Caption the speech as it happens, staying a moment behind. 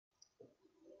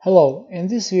Hello, in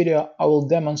this video I will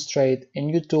demonstrate a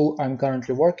new tool I'm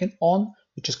currently working on,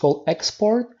 which is called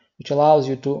xPort, which allows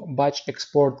you to batch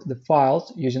export the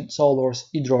files using SOLIDWORks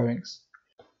eDrawings.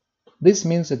 This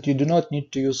means that you do not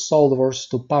need to use SOLIDWORks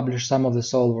to publish some of the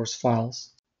SOLIDWORks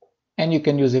files, and you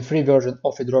can use a free version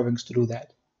of eDrawings to do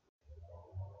that.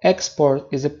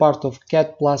 xPort is a part of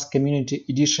CAD Plus Community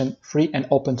Edition free and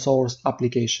open source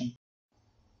application.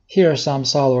 Here are some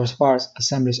SOLIDWORks files,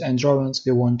 assemblies and drawings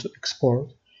we want to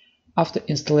export. After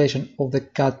installation of the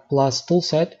CAD Plus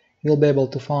toolset, you'll be able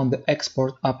to find the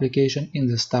xPort application in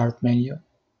the Start menu.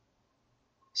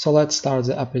 So let's start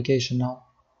the application now.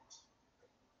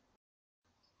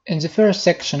 In the first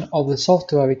section of the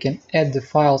software, we can add the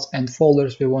files and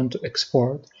folders we want to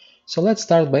export. So let's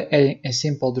start by adding a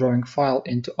simple drawing file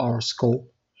into our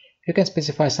scope. You can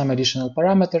specify some additional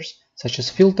parameters, such as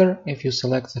filter if you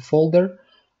select the folder,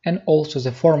 and also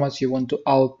the formats you want to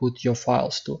output your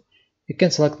files to. You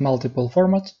can select multiple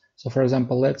formats. So for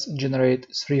example, let's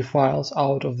generate 3 files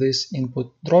out of this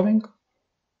input drawing.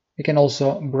 You can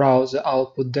also browse the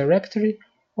output directory,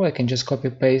 or you can just copy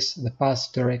paste the path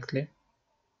directly.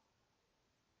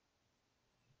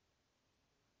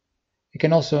 You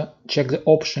can also check the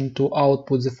option to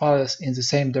output the files in the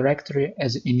same directory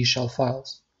as the initial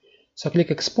files. So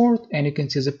click export and you can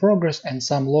see the progress and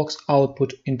some logs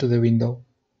output into the window.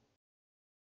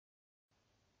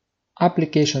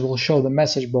 Application will show the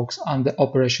message box under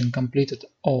operation completed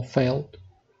or failed.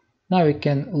 Now we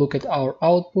can look at our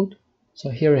output. So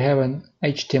here we have an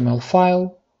HTML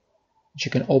file, which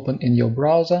you can open in your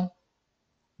browser.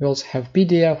 We also have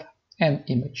PDF and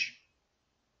image.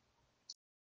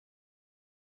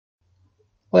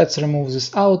 Let's remove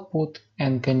this output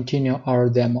and continue our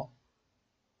demo.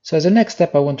 So as the next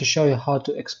step, I want to show you how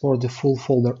to export the full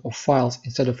folder of files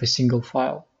instead of a single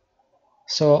file.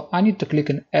 So I need to click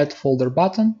on Add Folder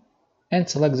button and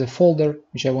select the folder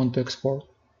which I want to export.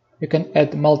 You can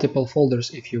add multiple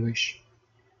folders if you wish.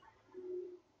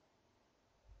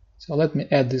 So let me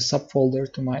add this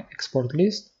subfolder to my export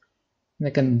list, and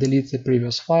I can delete the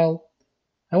previous file.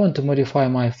 I want to modify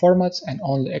my formats and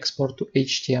only export to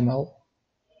HTML.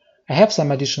 I have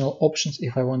some additional options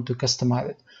if I want to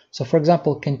customize it. So for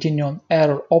example, continue on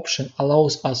error option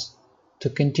allows us to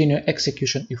continue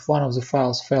execution if one of the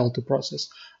files failed to process.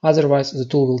 Otherwise, the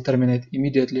tool will terminate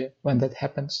immediately when that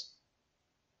happens.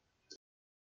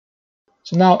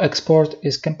 So now export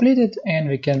is completed and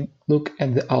we can look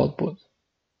at the output.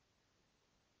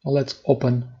 So let's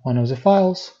open one of the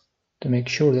files to make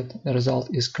sure that the result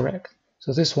is correct.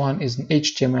 So this one is an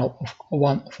HTML of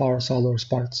one of our SOLIDWORks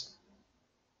parts.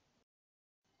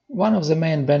 One of the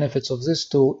main benefits of this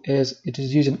tool is it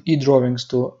is using eDrawings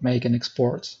to make an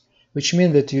export, which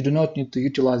means that you do not need to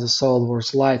utilize the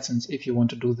SOLIDWORks license if you want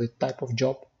to do that type of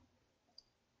job.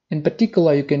 In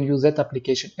particular, you can use that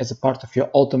application as a part of your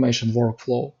automation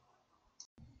workflow.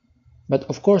 But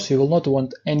of course, you will not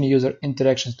want any user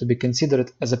interactions to be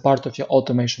considered as a part of your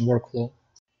automation workflow.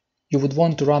 You would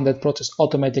want to run that process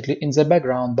automatically in the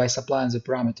background by supplying the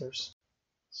parameters.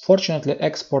 Fortunately,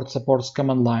 xPort supports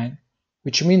command line,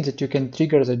 which means that you can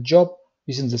trigger the job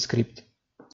using the script.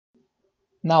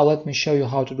 Now let me show you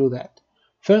how to do that.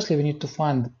 Firstly, we need to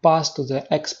find the path to the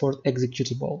xPort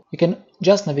executable. You can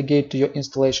just navigate to your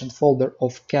installation folder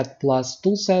of CAD Plus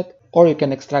toolset, or you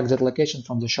can extract that location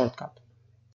from the shortcut.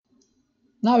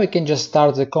 Now we can just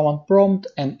start the command prompt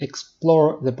and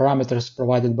explore the parameters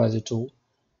provided by the tool.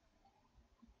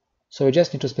 So we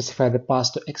just need to specify the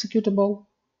path to executable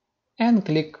and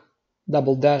click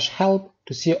 --help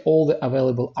to see all the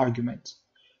available arguments.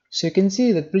 So you can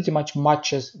see that pretty much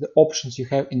matches the options you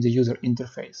have in the user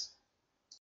interface.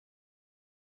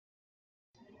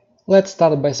 Let's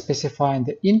start by specifying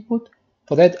the input.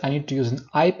 For that, I need to use an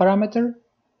I parameter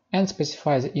and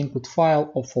specify the input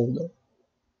file or folder.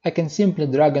 I can simply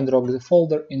drag and drop the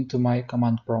folder into my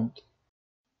command prompt.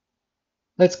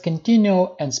 Let's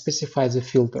continue and specify the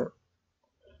filter.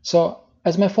 So,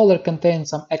 as my folder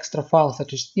contains some extra files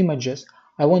such as images,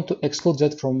 I want to exclude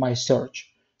that from my search.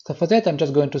 So for that, I'm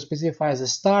just going to specify the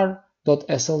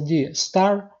star.sld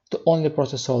star to only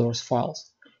process SOLIDWORks files.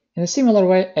 In a similar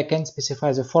way, I can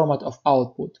specify the format of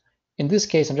output. In this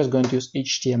case, I'm just going to use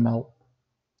HTML.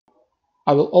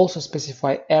 I will also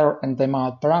specify error and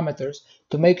timeout parameters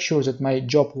to make sure that my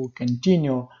job will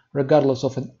continue regardless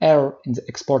of an error in the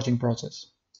exporting process.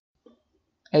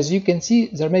 As you can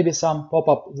see, there may be some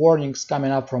pop-up warnings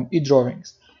coming up from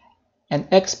eDrawings, and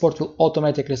xPort will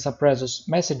automatically suppress those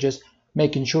messages,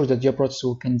 making sure that your process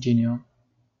will continue.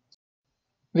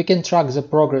 We can track the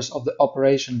progress of the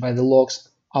operation by the logs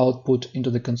output into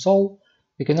the console.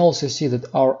 We can also see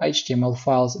that our HTML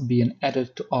files being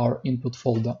added to our input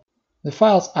folder. The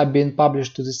files are being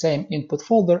published to the same input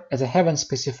folder as I haven't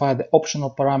specified the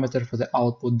optional parameter for the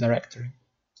output directory.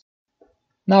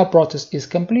 Now process is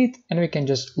complete and we can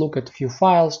just look at a few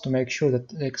files to make sure that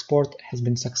the export has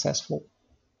been successful.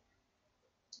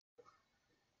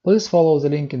 Please follow the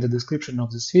link in the description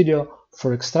of this video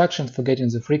for instructions for getting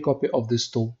the free copy of this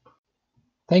tool.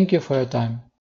 Thank you for your time.